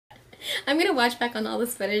I'm gonna watch back on all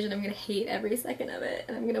this footage and I'm gonna hate every second of it,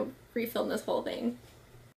 and I'm gonna refilm this whole thing.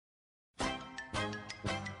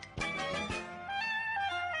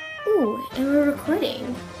 Ooh, and we're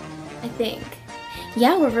recording, I think.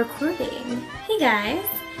 Yeah, we're recording. Hey guys.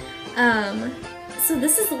 So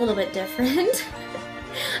this is a little bit different.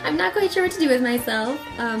 I'm not quite sure what to do with myself.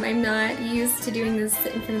 I'm not used to doing this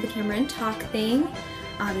in front of the camera and talk thing.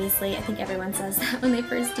 Obviously, I think everyone says that when they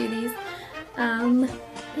first do these.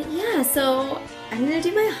 But yeah, so I'm gonna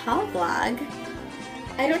do my haul vlog.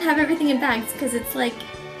 I don't have everything in bags because it's like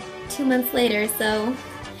 2 months later, so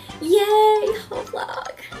yay, haul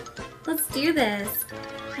vlog. Let's do this.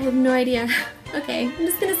 I have no idea. Okay, I'm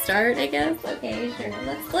just gonna start, I guess. Okay, sure.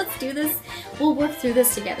 Let's do this. We'll work through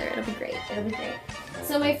this together. It'll be great. It'll be great.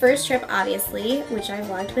 So my first trip, obviously, which I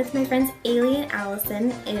vlogged with my friends Ailey and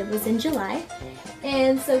Allison, it was in July.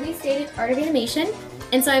 And so we stayed at Art of Animation.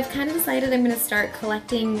 And so I've kind of decided I'm gonna start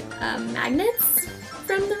collecting magnets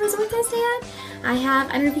from the resorts I stay at. I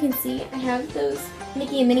don't know if you can see, I have those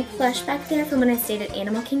Mickey and Minnie plush back there from when I stayed at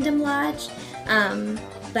Animal Kingdom Lodge.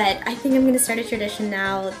 But I think I'm going to start a tradition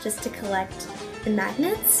now just to collect the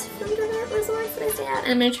magnets from the resorts that I stay at.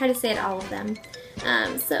 And I'm going to try to stay at all of them.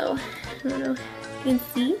 So, I don't know if you can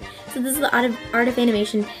see. So this is the Art of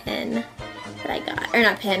Animation pin that I got. Or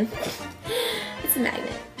not pin. It's a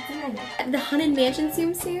magnet. It's a magnet. The Haunted Mansion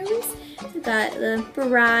Tsum Tsums. I've got the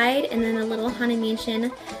bride and then a little Haunted Mansion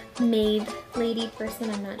maid lady person.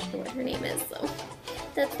 I'm not sure what her name is, so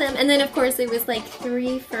that's them. And then of course it was like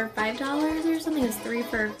 3 for $5 or something.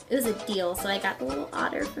 It was a deal, so I got the little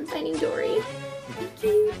otter from Finding Dory.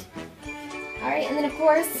 Cute. Alright, and then of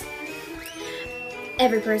course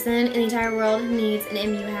every person in the entire world needs an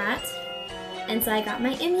MU hat. And so I got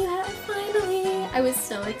my MU hat finally. I was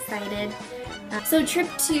so excited. So trip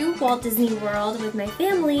to Walt Disney World with my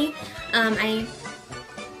family, I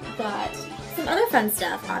got some other fun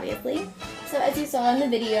stuff, obviously. So as you saw in the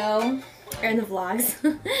video, or in the vlogs,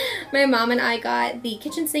 my mom and I got the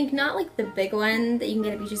kitchen sink, not like the big one that you can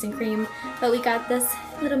get at Beaches and Cream, but we got this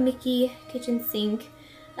little Mickey kitchen sink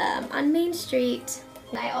on Main Street.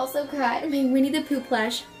 I also got my Winnie the Pooh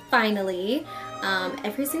plush, finally.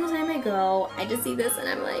 Every single time I go, I just see this and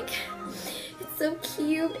I'm like, it's so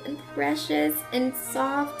cute and precious and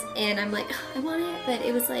soft, and I'm like, oh, I want it, but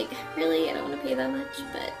it was like, really, I don't want to pay that much,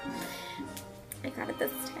 but I got it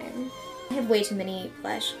this time. I have way too many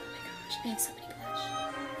plush. I have so many plush.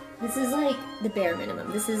 This is like the bare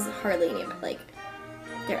minimum. This is hardly any of it. Like,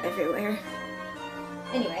 they're everywhere.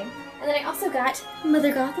 Anyway, and then I also got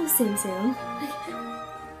Mother Gothel Tsum Tsum.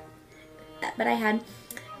 But I had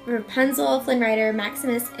Rapunzel, Flynn Rider,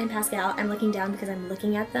 Maximus, and Pascal. I'm looking down because I'm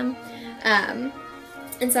looking at them.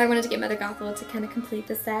 And so I wanted to get Mother Gothel to kind of complete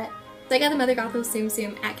the set. So I got the Mother Gothel Tsum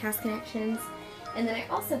Tsum at Cast Connections. And then I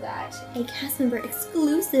also got a cast member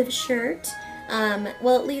exclusive shirt.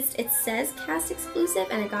 Well, at least it says cast exclusive,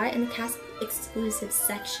 and I got it in the cast exclusive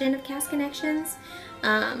section of Cast Connections.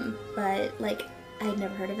 But like, I had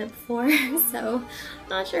never heard of it before, so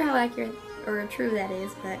not sure how accurate or true that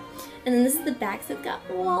is, but. And then this is the back, so it's got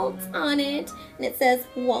Walt on it, and it says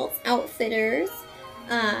Walt's Outfitters.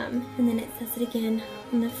 And then it says it again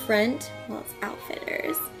on the front, Walt's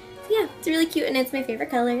Outfitters. So yeah, it's really cute, and it's my favorite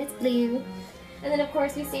color, it's blue. And then of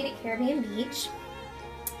course we stayed at Caribbean Beach.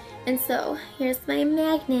 And so here's my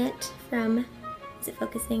magnet from, is it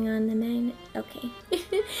focusing on the magnet? Okay.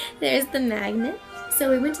 There's the magnet. So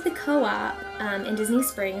we went to the co-op in Disney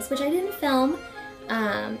Springs, which I didn't film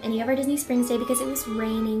any of our Disney Springs day because it was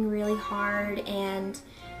raining really hard and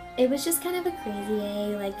it was just kind of a crazy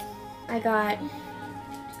day. Like, I got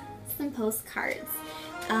some postcards.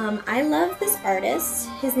 I love this artist.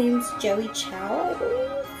 His name's Joey Chow, I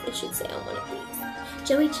believe. It should say on one of these.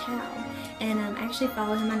 Joey Chow. And I actually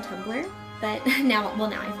follow him on Tumblr, but now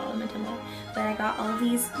I follow him on Tumblr. But I got all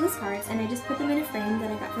these postcards and I just put them in a frame that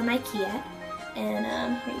I got from IKEA. And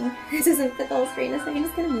this doesn't fit the whole screen, so I can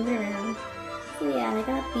just kind of move it around. So yeah, I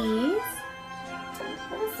got these.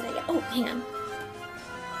 What else did I get? Oh, hang on.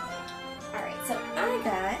 Alright, so I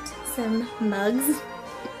got some mugs.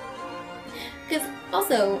 Because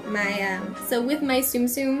also my, so with my Tsum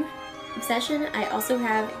Tsum obsession, I also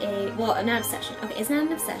have a, well, not obsession. Okay, it's not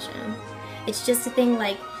an obsession. It's just a thing,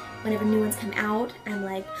 like, whenever new ones come out, I'm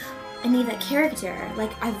like, I need that character.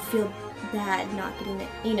 Like, I feel bad not getting it,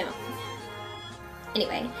 you know.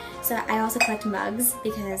 Anyway, so I also collect mugs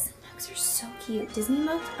because mugs are so cute. Disney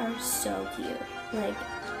mugs are so cute. Like,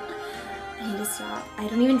 I need to stop. I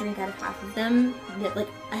don't even drink out of half of them. Like,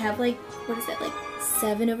 I have like, what is it, like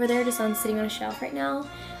 7 over there just sitting on a shelf right now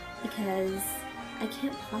because I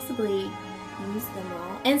can't possibly use them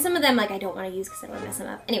all. And some of them, like, I don't want to use because I don't want to mess them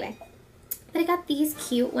up. Anyway, But I got these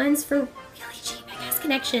cute ones for really cheap. I guess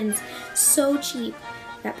Connections. So cheap.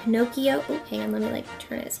 I got Pinocchio. Oh, hang on, let me like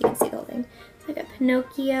turn it so you can see the whole thing. So I got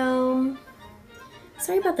Pinocchio.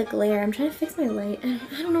 Sorry about the glare. I'm trying to fix my light. I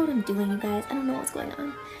don't know what I'm doing, you guys. I don't know what's going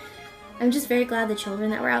on. I'm just very glad the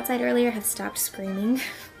children that were outside earlier have stopped screaming.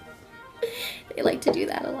 They like to do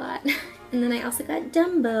that a lot. And then I also got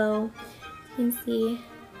Dumbo. You can see.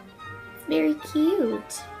 It's very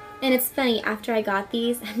cute. And it's funny, after I got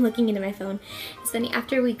these, I'm looking into my phone. It's funny,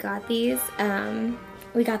 after we got these,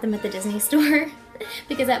 we got them at the Disney store.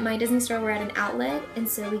 Because at my Disney store, we're at an outlet, and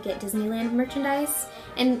so we get Disneyland merchandise.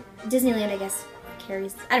 And Disneyland, I guess,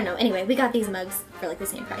 carries, I don't know. Anyway, we got these mugs for like the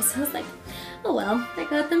same price. So I was like, oh well, I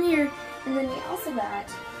got them here. And then we also got,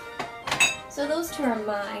 so those two are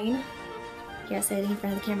mine. Here, I'll set it in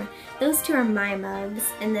front of the camera. Those two are my mugs.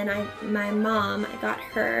 And then my mom, I got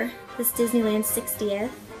her this Disneyland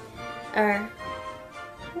 60th. Or, I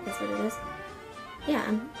think that's what it is.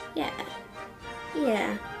 Yeah.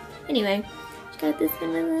 Anyway, she got this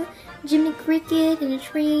one with a Jiminy Cricket and a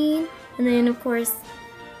train. And then, of course,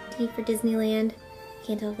 T for Disneyland.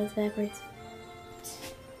 Can't tell if that's backwards. I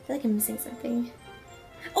feel like I'm missing something.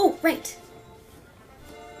 Oh, right!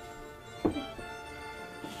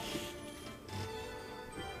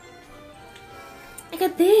 I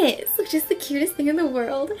got this, which is the cutest thing in the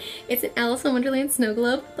world. It's an Alice in Wonderland snow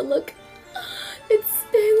globe, but look, it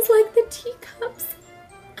spins like the teacups.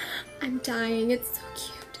 I'm dying, it's so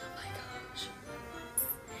cute, oh my gosh.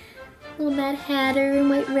 Little Mad Hatter and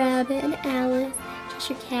White Rabbit and Alice,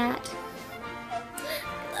 Cheshire Cat.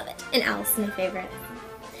 I love it. And Alice is my favorite.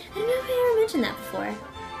 I don't know if I ever mentioned that before.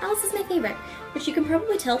 Alice is my favorite, which you can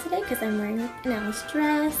probably tell today because I'm wearing an Alice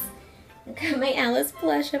dress. I've got my Alice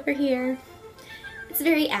blush over here. It's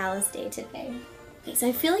very Alice Day today. Okay, so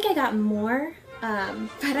I feel like I got more,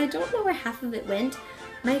 but I don't know where half of it went.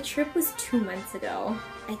 My trip was 2 months ago,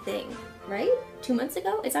 I think, right? 2 months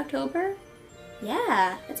ago? It's October?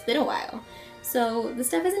 Yeah, it's been a while. So the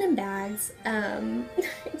stuff isn't in bags.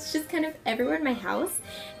 It's just kind of everywhere in my house,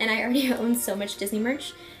 and I already own so much Disney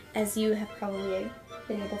merch, as you have probably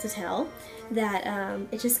been able to tell, that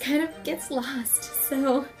it just kind of gets lost.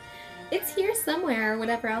 So it's here somewhere,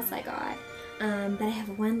 whatever else I got. But I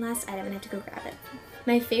have one last item and I have to go grab it.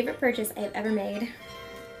 My favorite purchase I have ever made.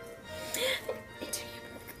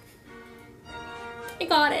 I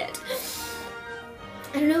got it.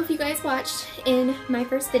 I don't know if you guys watched in my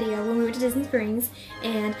first video when we went to Disney Springs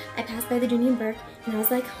and I passed by the Dooney and Burke and I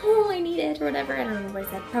was like, oh, I need it or whatever. I don't know what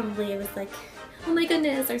I said. Probably it was like, oh my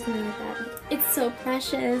goodness or something like that. It's so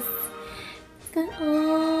precious. It's got,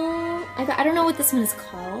 oh, I don't know what this one is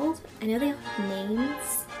called. I know they have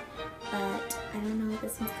names, but I don't know what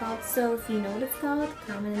this one's called. So if you know what it's called,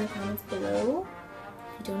 comment in the comments below.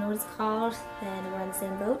 If you don't know what it's called, then we're on the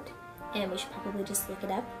same boat and we should probably just look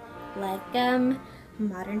it up like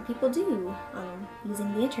modern people do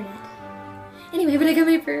using the internet. Anyway, but I got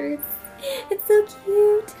my purse. It's so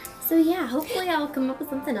cute. So yeah, hopefully I'll come up with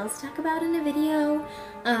something else to talk about in a video.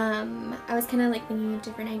 I was kind of like thinking of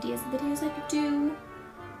different ideas of videos I could do.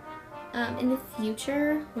 In the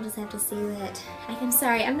future, we'll just have to see that. I'm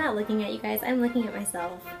sorry, I'm not looking at you guys, I'm looking at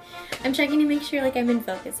myself. I'm checking to make sure like I'm in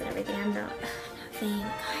focus and everything. I'm not vain,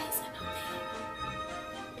 guys, I'm not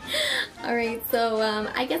vain. Alright, so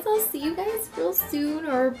I guess I'll see you guys real soon,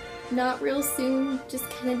 or not real soon, just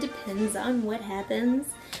kind of depends on what happens.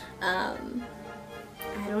 I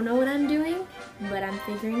don't know what I'm doing, but I'm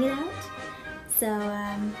figuring it out. So,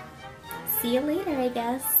 see you later, I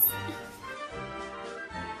guess.